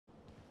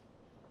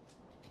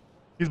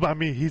He's by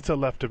me. He's to the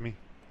left of me.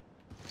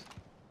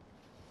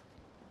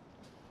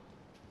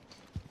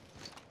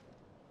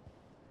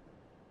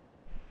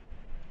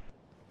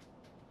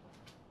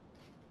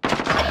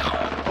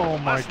 Oh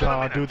my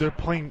god, dude, they're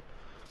playing.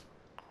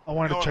 I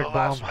wanted to check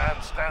bomb.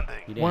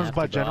 One's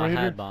by generator.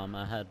 I had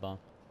bomb.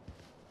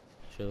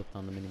 Should look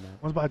on the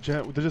minimap. One's by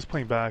gen. They're just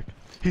playing back.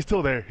 He's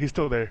still there. He's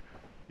still there.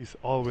 He's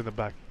all the way in the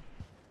back.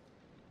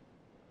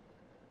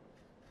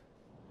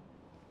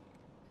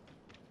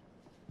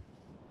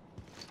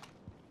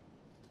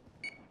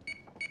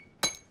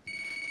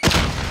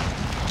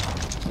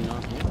 Is he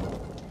not here?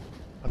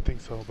 I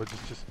think so, but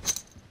just.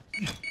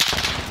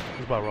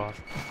 He's by Ross.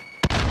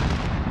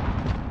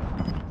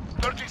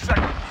 30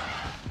 seconds.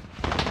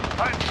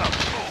 Time's up.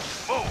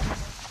 Move.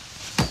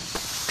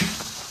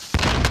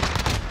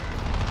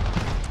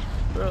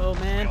 Bro,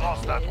 man. You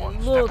lost that one.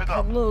 Look, Step it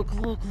up.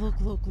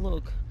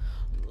 look.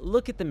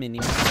 Look at the mini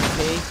map,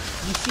 okay?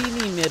 You see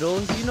me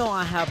middle. You know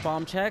I have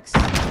bomb checks.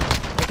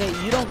 Okay,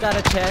 you don't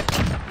gotta check.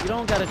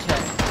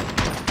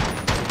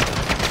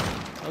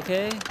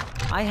 Okay?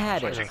 I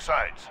had it. Switching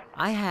sides.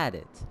 I had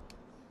it.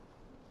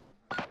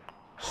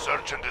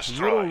 Search and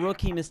destroy. Little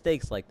rookie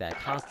mistakes like that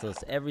cost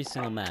us every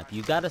single map.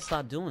 You gotta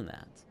stop doing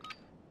that.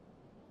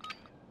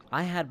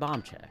 I had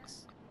bomb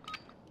checks.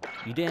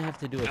 You didn't have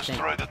to do a thing.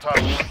 Destroy the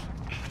target.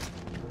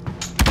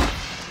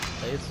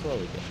 Play it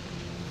slowly, good.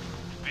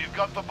 We've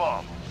got the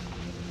bomb.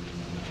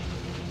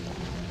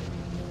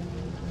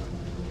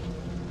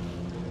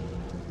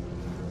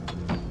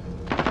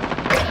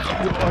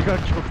 Yo, I got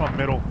killed from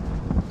middle.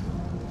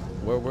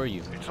 Where were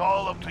you? It's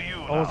all up to you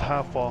now. I was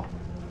half wall.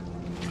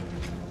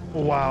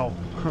 Oh, wow.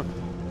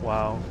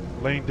 Wow.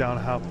 Laying down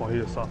half wall. He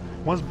just saw.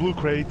 One's blue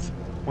crates.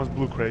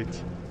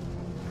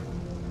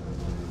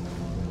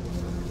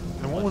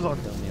 And one was on.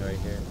 Kill me right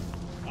here.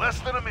 Less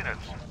than a minute.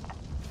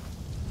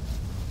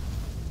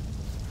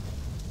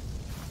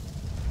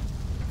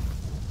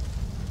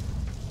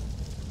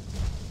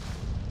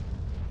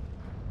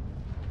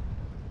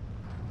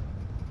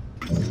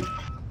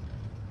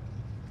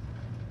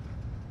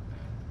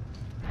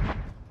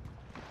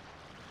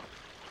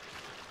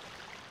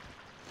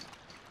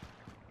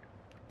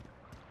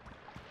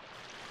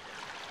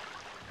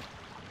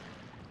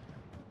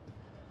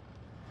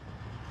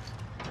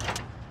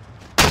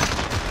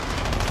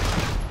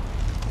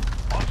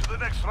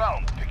 Next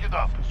round, pick it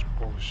up. That's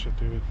bullshit,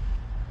 dude.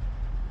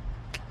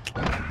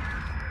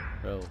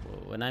 Bro,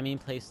 when I mean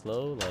play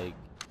slow, like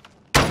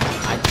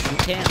you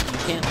can't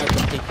let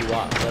them pick you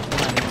off. That's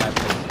what I mean by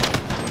play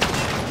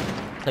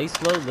slow. Play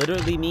slow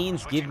literally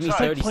means give me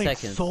 30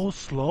 seconds. So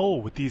slow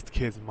with these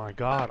kids, my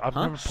god. I've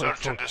never played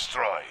Search and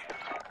destroy.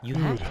 You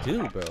have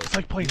to, bro. It's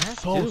like playing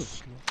so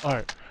slow.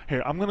 Alright,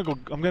 here, I'm gonna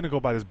go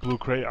by this blue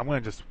crate. I'm gonna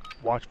just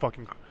watch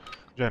fucking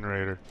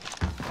generator.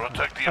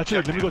 Protect the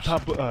Actually, let me go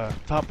objectives.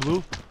 top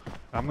blue.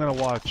 I'm gonna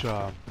watch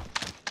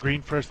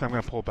green first, then I'm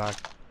gonna pull back.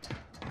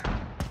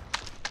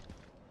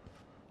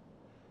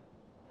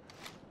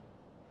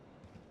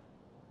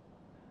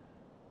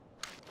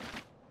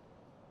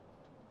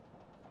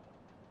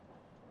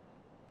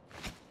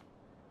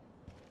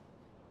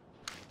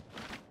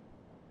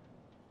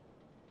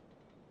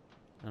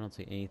 I don't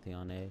see anything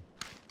on A.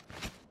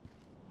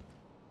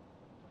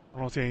 I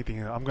don't see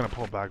anything. I'm gonna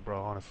pull back,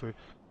 bro. Honestly,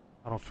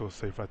 I don't feel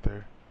safe right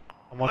there.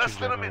 I'm watching Less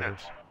than a generator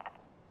minute.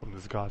 from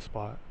this god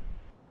spot.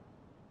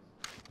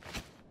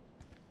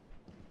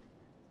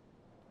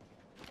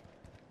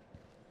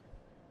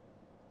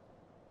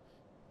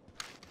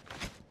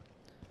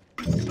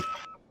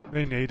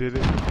 They naded it.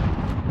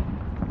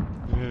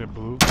 They hit it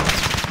blue.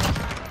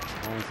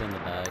 One's in the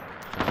back.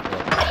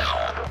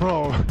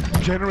 Bro,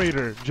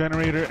 generator. It's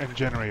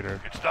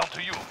down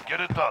to you. Get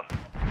it done.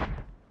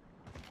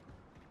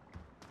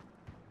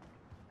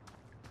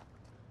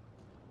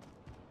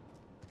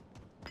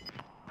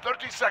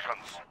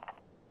 Seconds.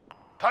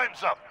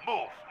 Time's up.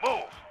 Move.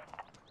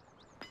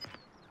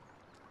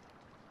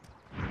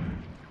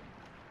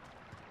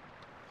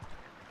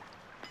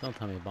 Don't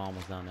tell me bomb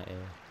was down the A.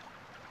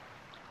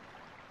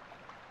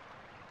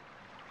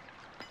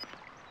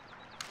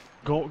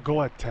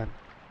 Go at 10.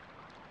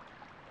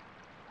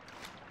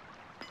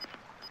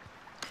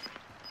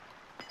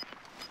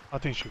 I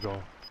think you should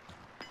go.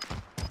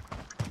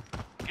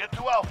 Get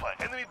to Alpha.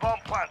 Enemy bomb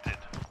planted.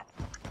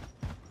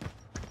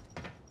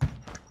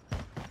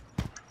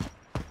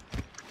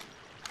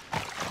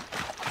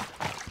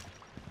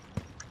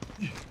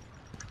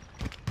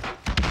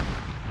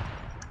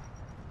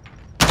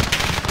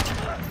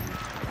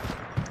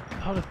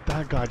 How did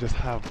that guy just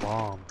have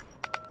bomb?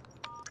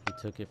 He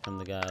took it from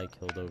the guy I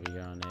killed over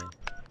here on A.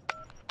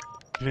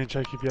 You didn't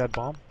check if you had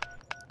bomb?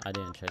 I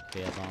didn't check if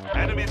he had bomb.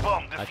 Enemy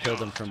bomb defused. I killed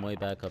him from way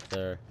back up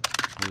there.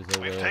 He was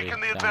We've taken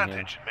the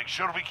advantage. Make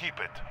sure we keep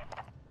it.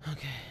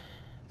 Okay.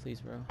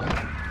 Please, bro.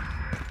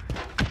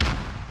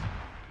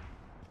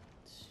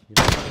 You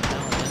don't have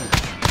talent,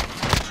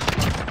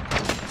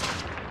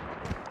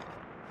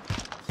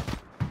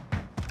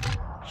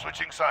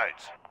 Switching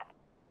sides.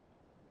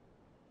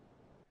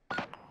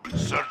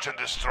 Search and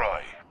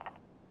destroy.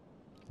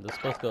 Let's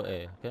both go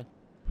A, okay?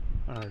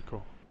 Alright,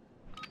 cool.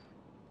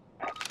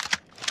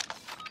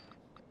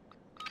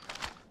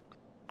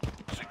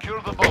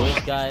 Secure the bomb. This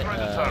guy, Destroy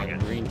the target.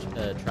 green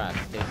track.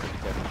 Okay, so be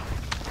careful.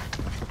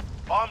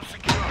 Bomb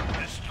secured.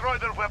 Destroy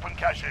their weapon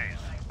caches.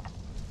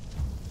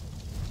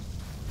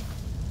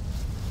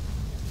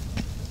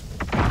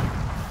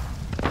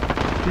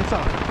 He's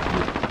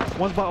out.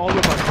 One's by all the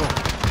way by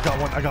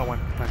bro. I got one.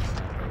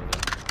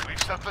 Nice.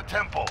 We've set the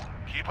tempo.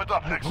 Keep it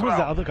up next Where's that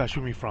round. other guy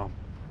shooting me from?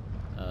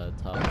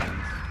 Top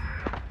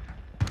ones.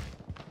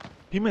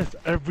 He missed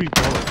every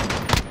bullet.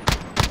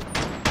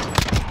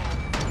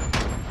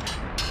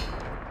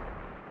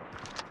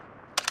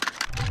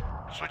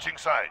 Switching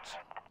sides.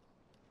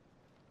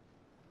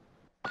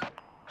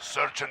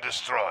 Search and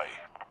destroy.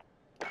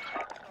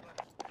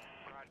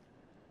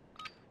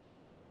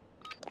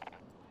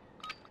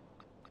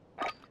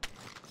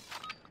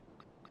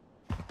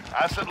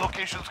 Asset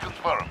locations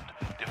confirmed.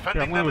 Yeah,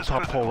 Defending I'm them gonna is go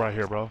top critical. pole right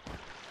here, bro.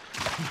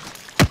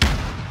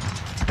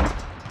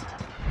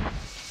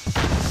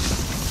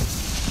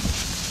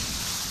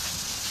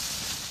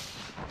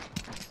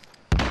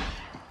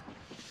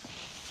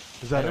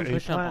 Is that I an don't A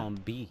push up plant? on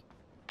B.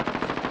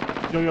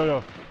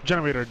 Yo.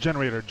 Generator.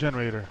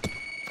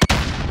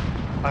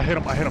 I hit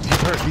him.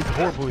 He's hurt. He's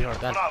horribly hurt.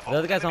 Got it. Bravo. The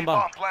other guy's on Enemy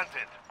bomb.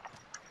 planted.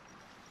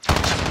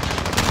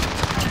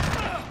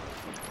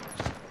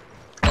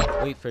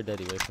 Wait for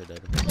Daddy.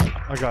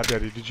 I got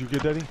Daddy. Did you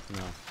get Daddy? No.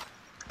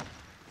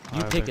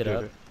 You I pick it did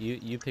up. it.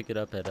 You pick it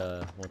up at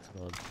what's it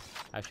called?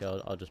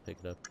 Actually, I'll just pick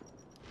it up.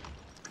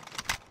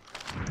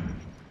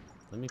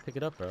 Let me pick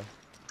it up, bro.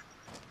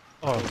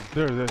 Oh,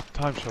 the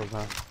time shows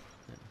now.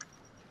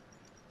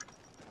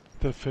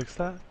 Did it fix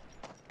that?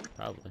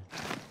 Probably.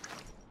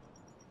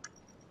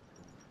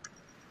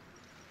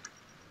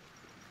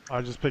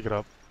 I'll just pick it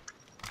up.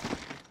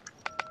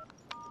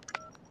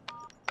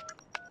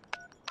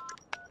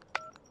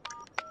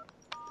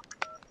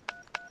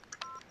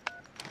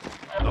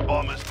 The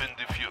bomb has been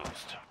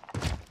defused.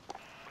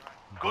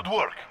 Good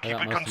work. I Keep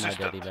got it most of my consistent.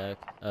 Daddy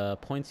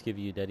back. Points give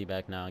you Daddy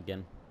back now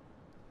again,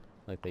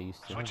 like they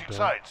used to. Switching Okay.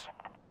 sides.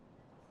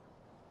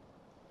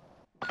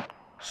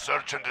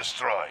 Search and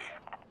destroy.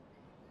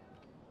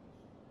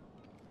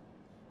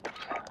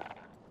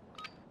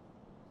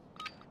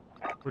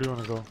 Where do you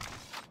want to go?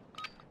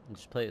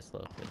 Just play it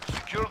slow, please.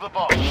 Secure the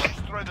bomb.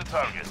 Destroy the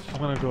targets.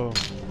 I'm gonna go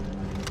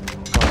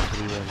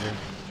balcony right here.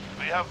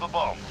 We have the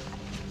bomb.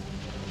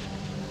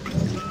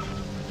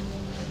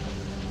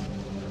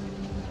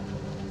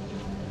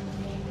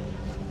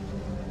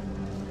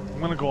 I'm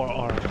gonna go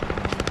R.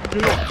 Yo,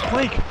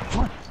 flank!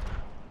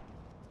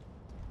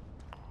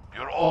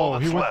 You're all Oh,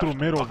 he that's went left. through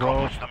middle, bro.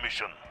 Accomplish the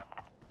mission.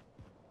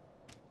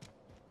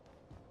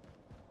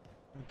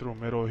 Through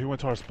middle. He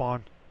went to our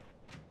spawn.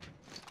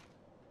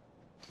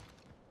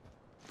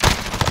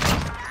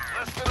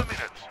 Less than a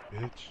minute.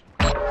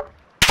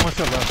 Bitch. One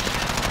step left.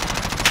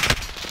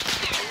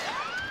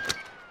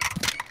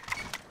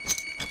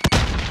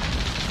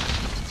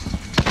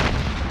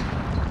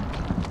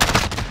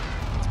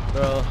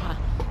 Bro,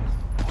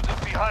 Put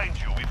it behind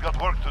you. We've got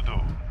work to do.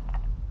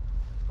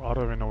 I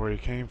don't even know where he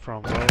came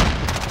from, bro.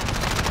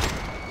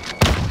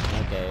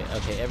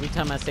 okay. Every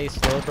time I say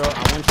slow, bro,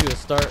 I want you to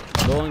start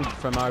going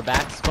from our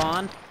back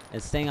spawn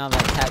and staying on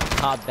that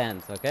top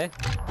bends, okay?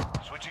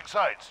 Switching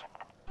sides.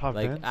 Top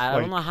Like vents? I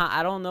Like, don't know how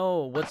I don't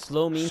know what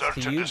slow means Search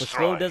to and you, but destroy.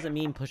 slow doesn't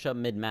mean push up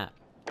mid map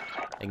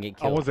and get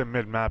I killed. wasn't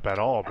mid-map at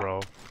all, bro.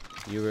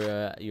 You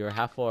were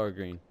half wall or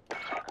green.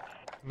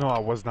 No, I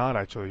was not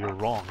actually. You're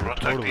wrong. You're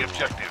Protect totally the wrong.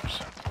 objectives.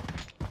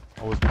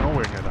 I was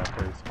nowhere near that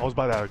place. I was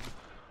by that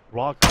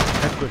rock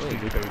headbush Wait.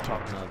 thingy that you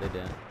talked about. No, they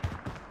didn't.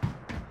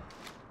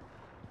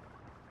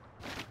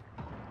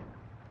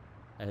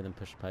 I heard them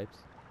push pipes.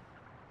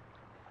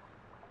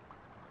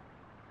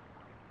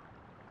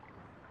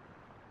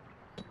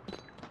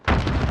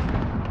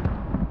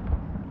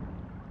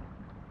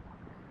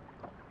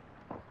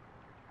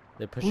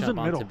 They're pushing Who's up in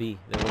onto middle? B.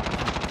 They're looking.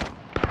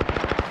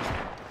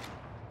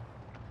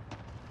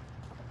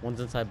 One's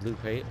inside blue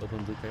crate.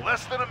 Open blue crate.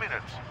 Less than a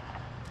minute.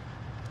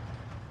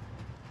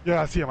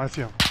 Yeah, I see him.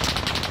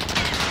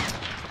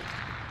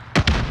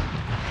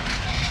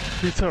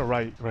 He's to the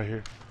right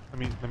here. Let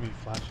me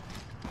flash.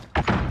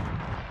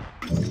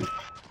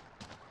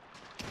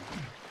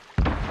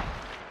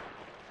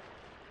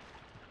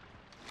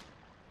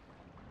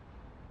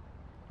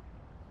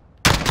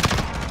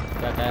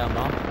 That guy on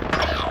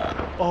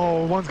bomb.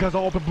 Oh, one guy's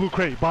on open blue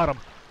crate, bottom.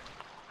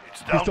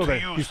 It's down still to there.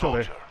 you, He's still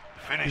there. soldier.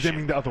 Finish He's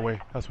aiming it. the other way.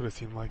 That's what it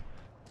seemed like.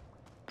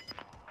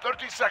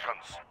 30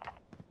 seconds.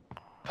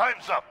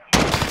 Time's up.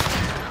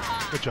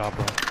 Good job,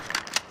 bro.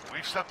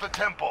 We've set the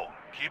tempo.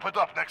 Keep it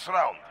up next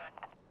round.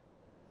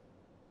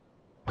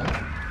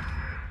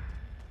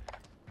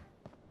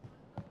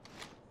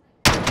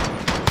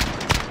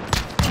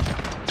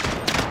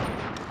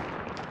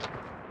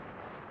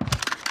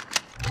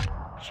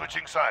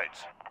 Switching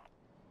sides.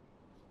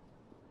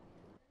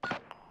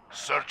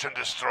 Search and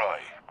destroy.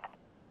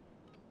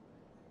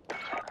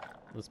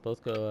 Let's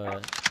both go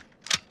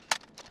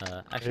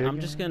Actually,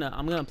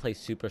 I'm gonna play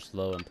super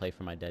slow and play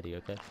for my daddy,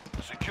 okay?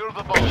 Secure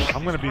the bomb.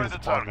 I'm gonna be Destroy in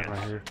the spawn man targets.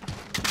 right here.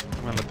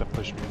 I'm gonna let them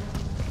push me.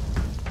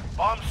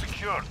 Bomb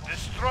secured.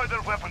 Destroy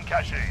their weapon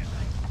caches.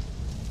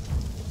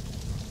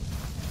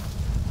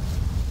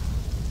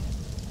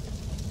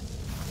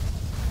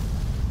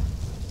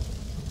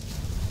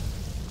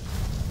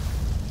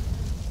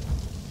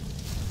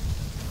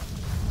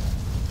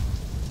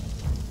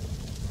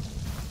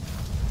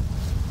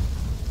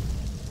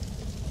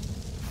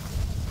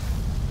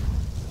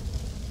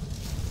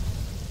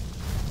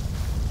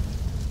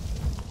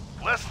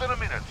 Less than a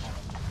minute.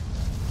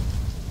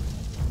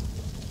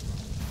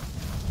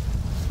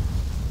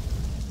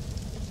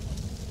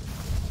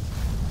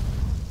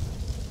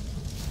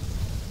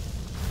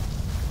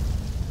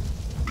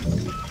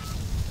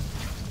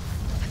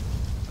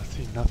 I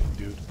see nothing,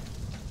 dude.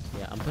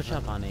 Yeah, I'm pushing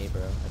up on A,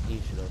 bro. I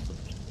think you should also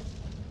push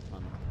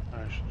on.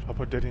 Alright, I'll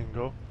put Daddy and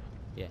go.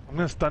 Yeah. I'm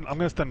gonna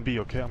stun B,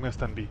 okay? I'm gonna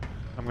stun B.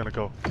 I'm gonna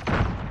go.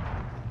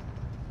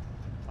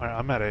 Alright,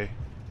 I'm at A.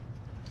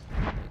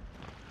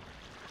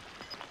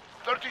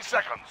 30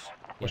 seconds.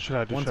 What should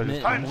I do? One's Should I mid,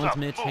 just Time's one's up.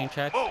 mid, train Move,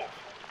 tracks. move.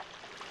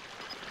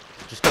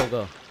 Just go.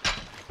 plant?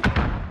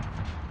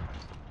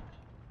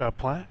 They're I'm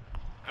planting.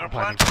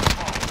 planting the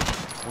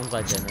bomb. One's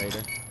by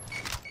generator.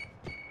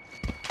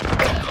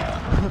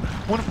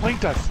 One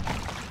flanked us!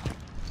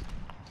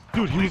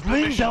 Dude, he was Complete the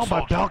laying mission, down by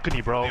soldier.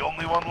 balcony, bro. The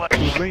only one left.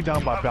 He was laying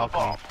down by Have the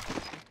balcony. bomb.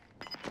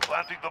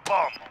 Planting the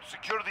bomb.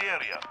 Secure the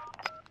area.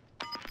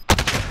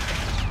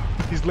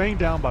 He's laying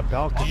down by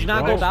balcony, Did you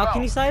not bro. go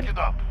balcony Pick side? it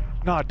up.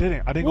 No, I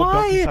didn't. I didn't go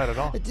balcony side at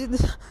all.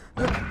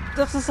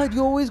 That's the side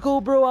you always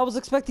go, bro. I was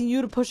expecting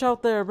you to push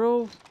out there,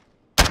 bro.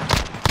 This man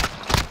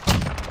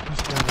was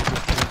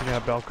just standing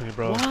at balcony,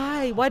 bro.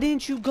 Why? Why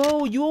didn't you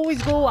go? You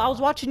always go. I was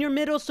watching your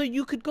middle so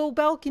you could go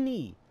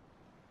balcony.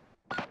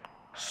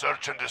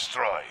 Search and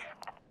destroy.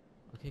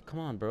 Okay, come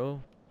on,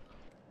 bro.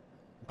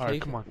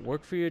 Alright, come on.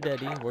 Work for your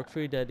daddy.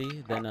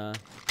 Then,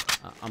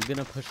 I'm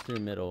gonna push through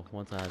middle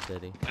once I have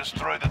daddy.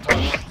 Destroy the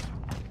target.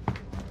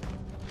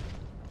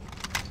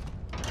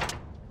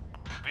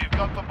 We've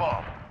got the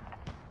bomb.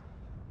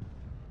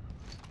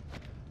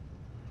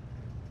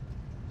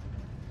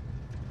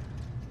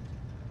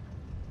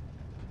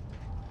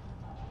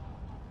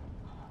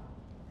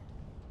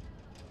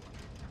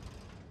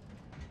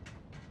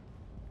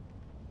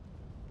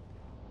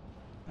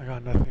 I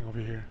got nothing over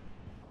here.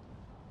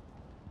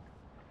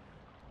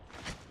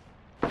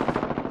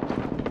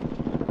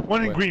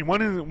 One in Where? green,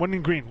 one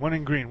in green.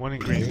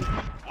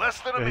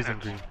 Less than a Yeah, he's in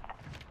minute. green.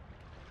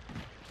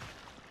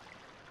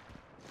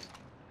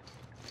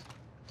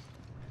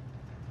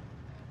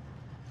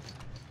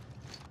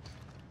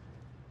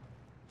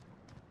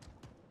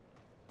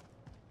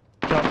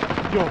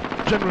 Yo,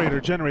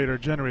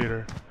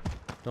 generator.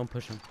 Don't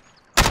push him.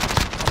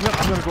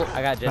 I'm gonna go.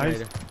 I got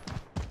generator. Nice.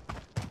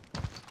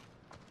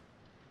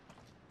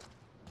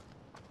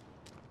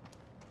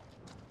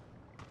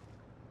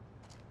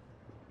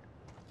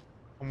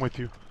 I'm with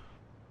you.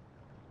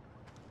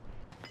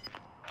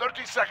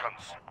 30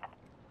 seconds.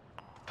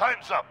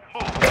 Time's up.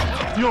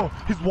 Move. Yo,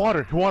 he's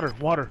water.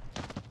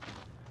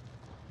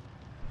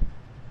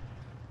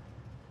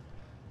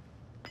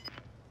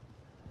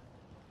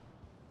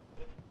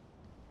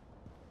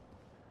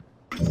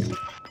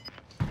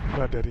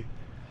 God, Daddy.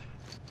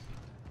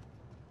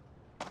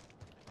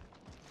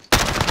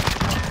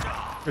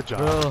 Good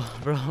job.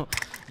 Bro,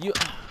 you...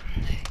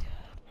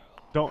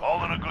 Don't.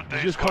 All in a good You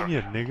day's just call work. me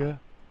a nigga.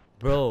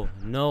 Bro,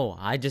 no.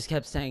 I just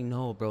kept saying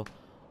no, bro.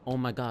 Oh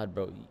my god,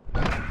 bro. You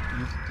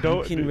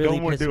Don't- can no really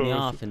more piss me duos.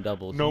 off in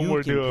doubles. No you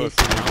more can duos.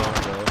 piss me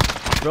off,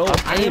 bro. Bro,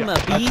 I am a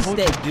I beast told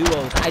at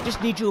duos. I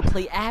just need you to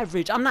play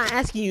average. I'm not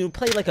asking you to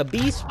play like a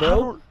beast,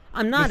 bro.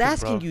 I'm not Listen,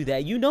 asking bro. you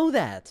that. You know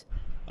that.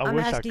 I I'm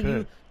wish I asking you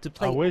could. to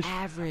play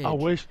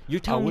average. You're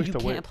telling me you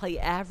can't play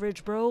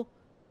average, bro?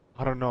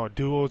 I don't know.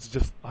 Duos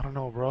just. I don't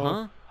know, bro.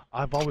 Huh?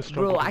 I've always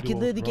struggled. Bro, I could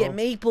literally get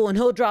Maple and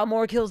he'll drop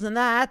more kills than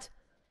that.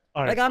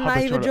 All Like, I'm how not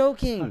about even you-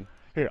 joking.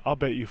 Here, I'll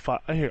bet you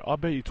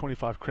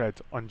 25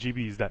 creds on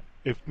GBs that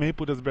if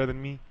Maple does better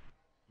than me,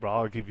 bro,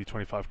 I'll give you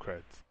 25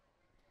 creds.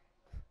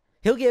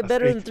 He'll get That's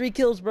better than 8. 3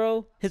 kills,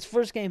 bro. His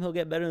first game, he'll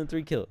get better than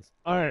 3 kills.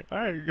 All right,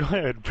 go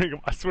ahead, bring him.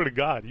 I swear to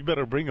God, you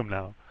better bring him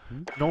now.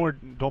 No more,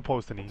 don't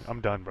post any. I'm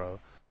done, bro.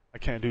 I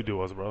can't do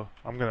duos, bro.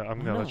 I'm gonna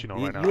let you know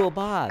right now. You're a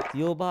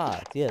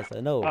bot. Yes, I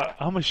know.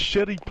 I'm a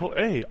shitty player.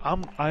 Hey,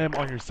 I am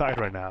on your side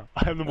right now.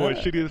 I am the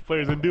most shittiest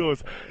players in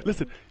duos.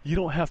 Listen, you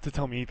don't have to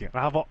tell me anything.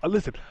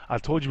 Listen, I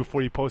told you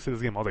before you posted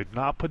this game, I was like,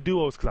 not put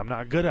duos because I'm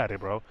not good at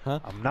it, bro. Huh?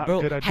 I'm not bro,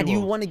 good at how duos. do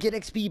you want to get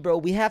XP, bro?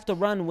 We have to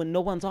run when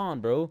no one's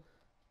on, bro.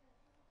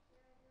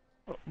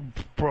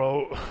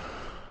 Bro,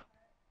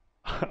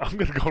 I'm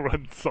gonna go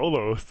run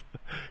solos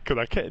because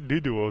I can't do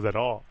duos at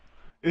all.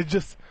 It's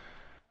just,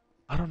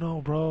 I don't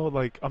know, bro.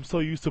 Like, I'm so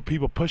used to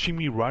people pushing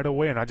me right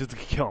away and I just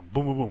kill them.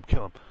 Boom, boom, boom,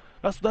 kill them.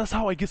 That's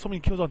how I get so many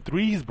kills on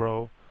threes,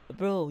 bro.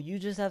 Bro, you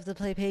just have to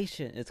play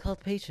patient. It's called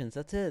patience.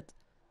 That's it.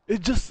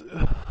 It just,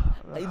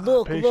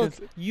 Look, Patience.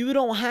 you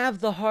don't have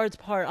the hard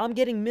part. I'm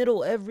getting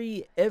middle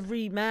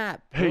every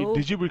map, Hey, bro.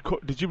 did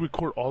you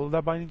record all of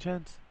that by any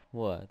chance?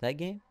 What, that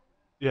game?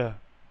 Yeah.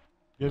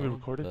 You have it No,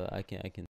 recorded? but I can